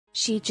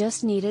She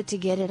just needed to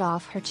get it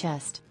off her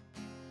chest.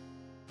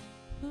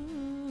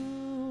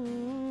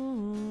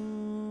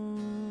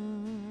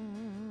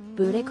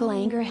 Boudicca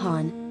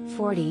Langer-Hann,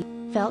 40,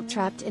 felt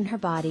trapped in her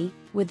body,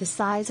 with the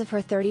size of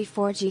her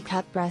 34G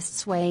cup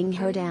breasts weighing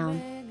her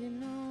down.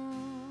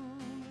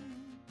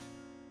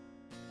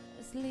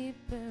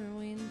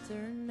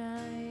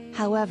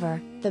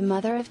 However, the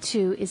mother of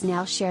two is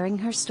now sharing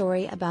her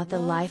story about the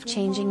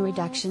life-changing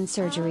reduction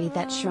surgery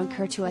that shrunk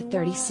her to a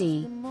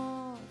 30C.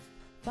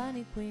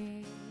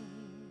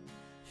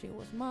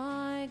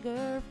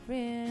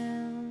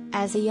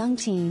 As a young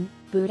teen,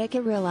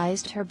 Boudicca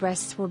realized her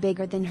breasts were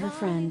bigger than her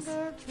friends,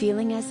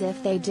 feeling as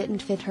if they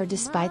didn't fit her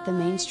despite the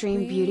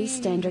mainstream beauty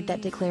standard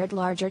that declared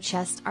larger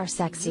chests are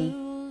sexy.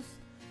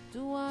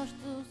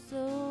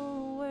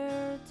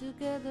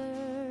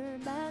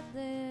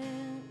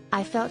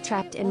 I felt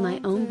trapped in my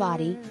own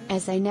body,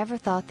 as I never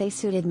thought they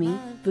suited me,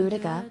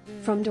 Boudicca,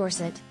 from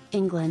Dorset,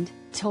 England,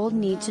 told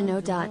Need to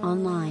Know.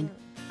 Online.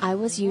 I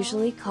was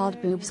usually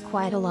called boobs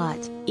quite a lot,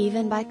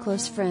 even by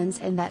close friends,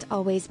 and that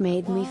always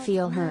made me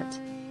feel hurt.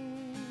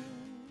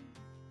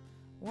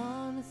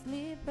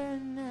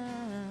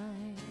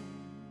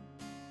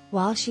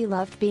 While she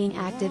loved being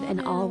active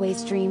and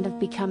always dreamed of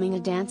becoming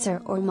a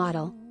dancer or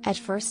model, at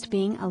first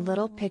being a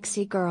little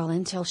pixie girl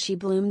until she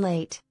bloomed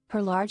late,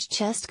 her large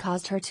chest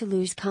caused her to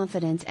lose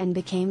confidence and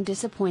became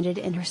disappointed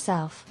in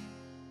herself.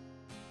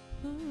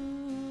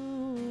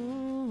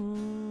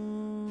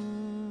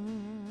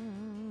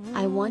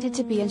 I wanted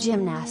to be a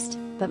gymnast,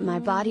 but my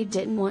body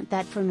didn't want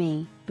that for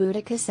me,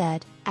 Boudicca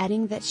said,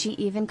 adding that she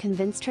even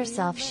convinced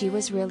herself she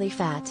was really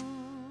fat.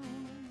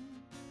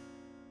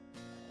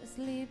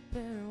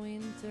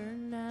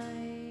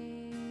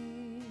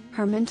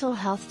 Her mental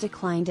health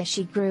declined as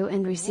she grew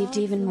and received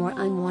even more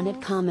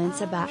unwanted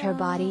comments about her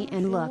body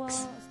and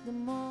looks.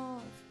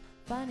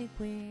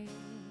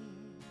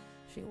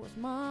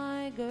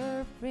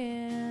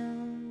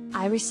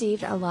 I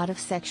received a lot of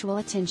sexual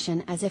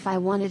attention as if I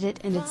wanted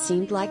it, and it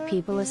seemed like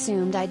people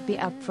assumed I'd be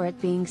up for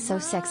it being so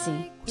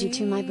sexy, due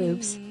to my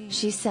boobs,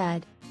 she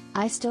said.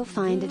 I still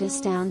find it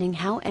astounding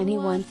how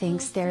anyone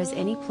thinks there is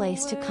any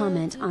place to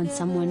comment on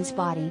someone's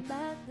body.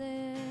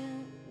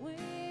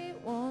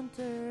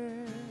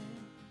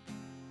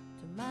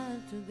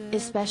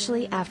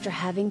 Especially after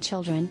having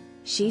children,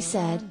 she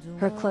said,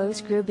 her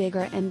clothes grew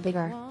bigger and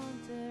bigger.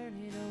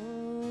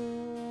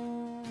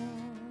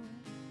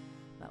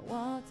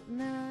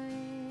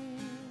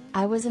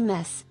 I was a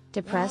mess,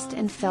 depressed,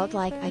 and felt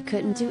like I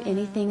couldn't do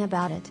anything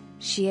about it,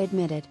 she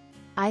admitted.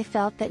 I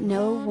felt that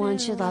no one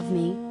should love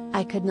me,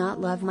 I could not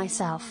love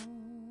myself.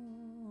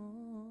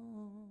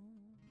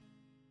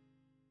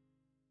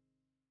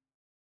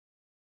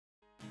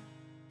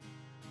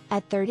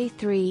 At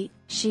 33,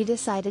 she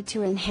decided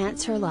to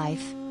enhance her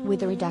life,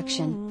 with a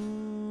reduction.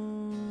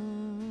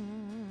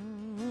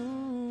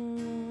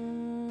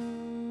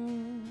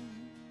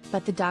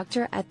 But the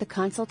doctor at the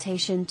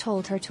consultation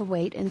told her to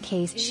wait in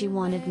case she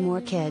wanted more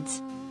kids.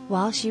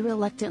 While she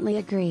reluctantly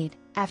agreed,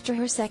 after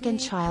her second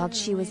child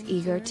she was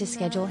eager to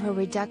schedule her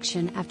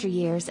reduction after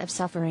years of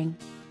suffering.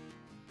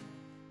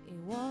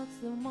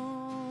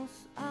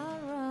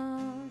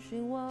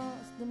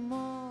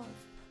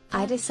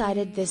 I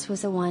decided this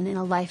was a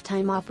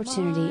one-in-a-lifetime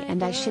opportunity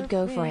and I should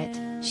go for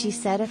it, she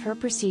said of her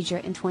procedure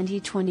in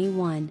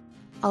 2021.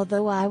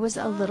 Although I was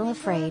a little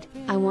afraid,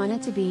 I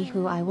wanted to be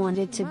who I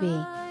wanted to be.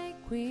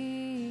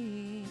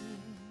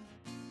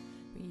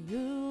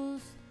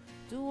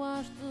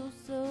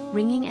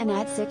 Ringing in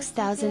at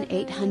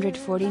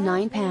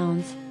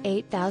 £6,849,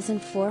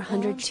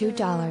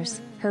 $8,402,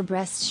 her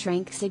breasts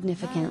shrank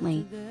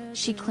significantly.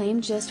 She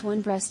claimed just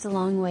one breast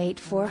alone weighed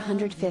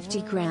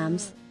 450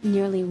 grams,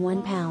 nearly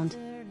 1 pound.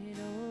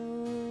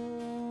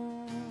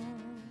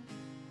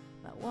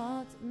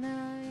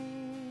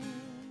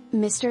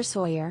 Mr.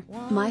 Sawyer,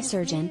 my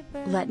surgeon,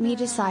 let me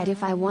decide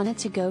if I wanted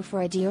to go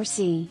for a D or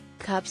C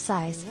cup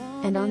size,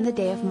 and on the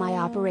day of my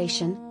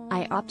operation,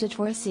 I opted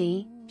for a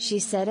C, she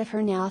said of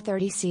her now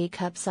 30C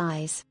cup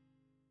size.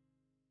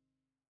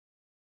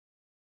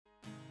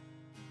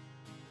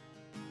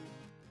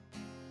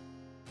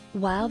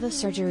 While the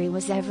surgery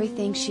was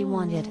everything she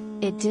wanted,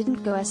 it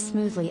didn't go as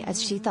smoothly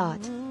as she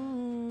thought.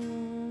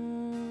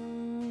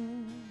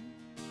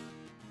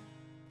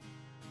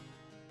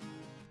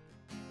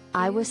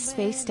 I was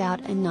spaced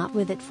out and not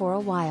with it for a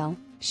while,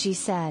 she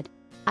said.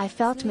 I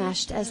felt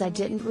mashed as I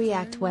didn't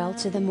react well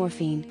to the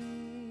morphine.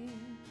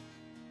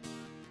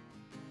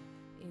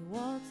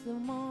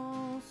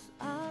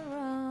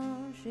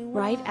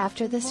 Right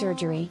after the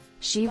surgery,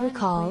 she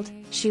recalled,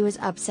 she was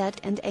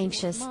upset and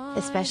anxious,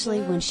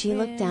 especially when she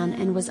looked down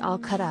and was all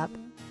cut up.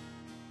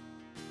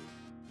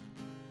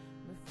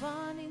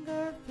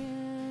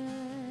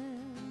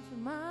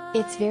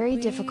 It's very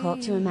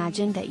difficult to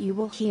imagine that you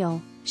will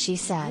heal, she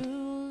said.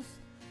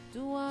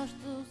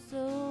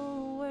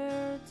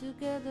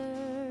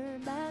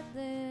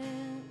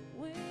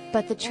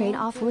 But the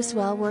trade-off was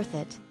well worth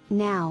it.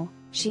 Now,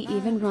 she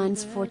even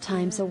runs 4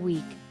 times a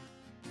week.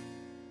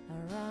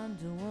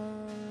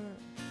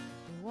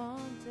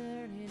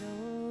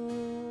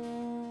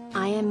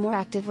 am more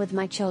active with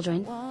my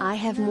children, I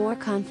have more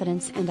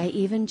confidence and I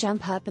even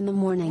jump up in the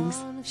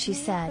mornings, she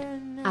said.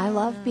 I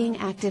love being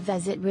active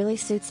as it really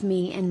suits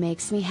me and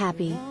makes me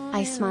happy.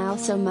 I smile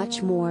so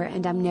much more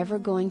and I'm never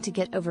going to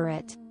get over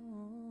it.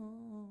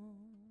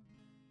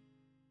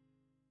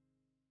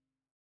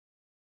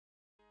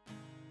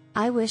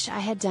 I wish I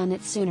had done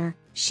it sooner,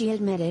 she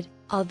admitted,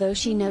 although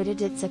she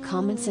noted it's a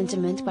common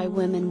sentiment by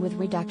women with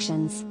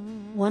reductions.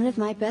 One of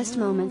my best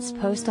moments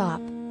post-op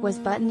was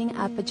buttoning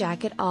up a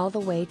jacket all the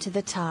way to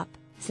the top.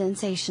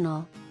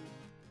 Sensational.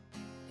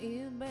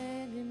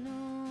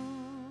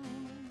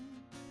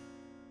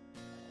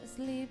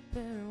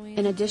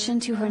 In addition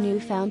to her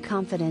newfound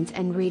confidence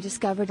and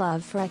rediscovered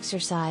love for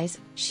exercise,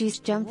 she's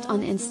jumped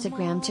on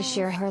Instagram to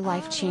share her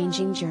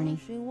life-changing journey.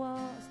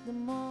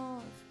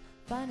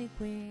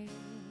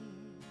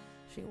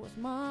 She was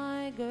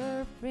my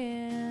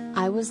girlfriend.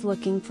 I was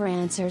looking for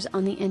answers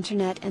on the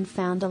internet and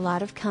found a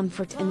lot of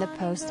comfort in the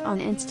post on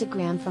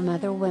Instagram from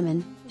other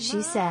women,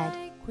 she said.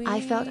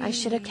 I felt I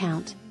should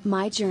account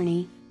my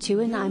journey, too,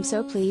 and I'm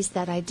so pleased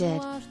that I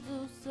did.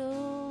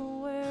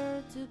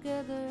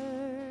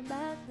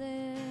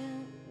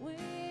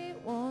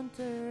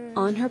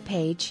 On her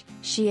page,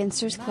 she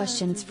answers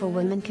questions for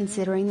women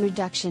considering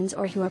reductions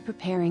or who are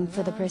preparing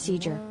for the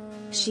procedure.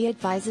 She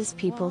advises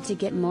people to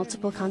get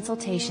multiple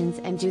consultations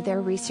and do their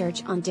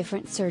research on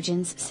different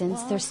surgeons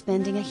since they're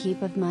spending a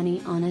heap of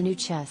money on a new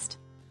chest.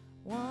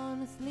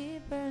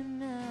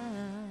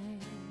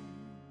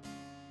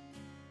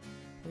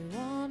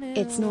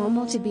 It's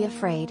normal to be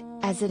afraid,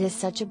 as it is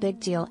such a big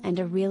deal and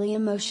a really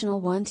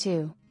emotional one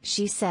too,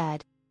 she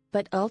said.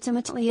 But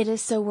ultimately it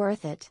is so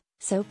worth it,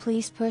 so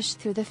please push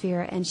through the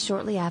fear and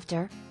shortly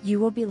after, you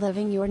will be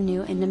living your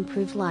new and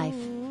improved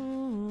life.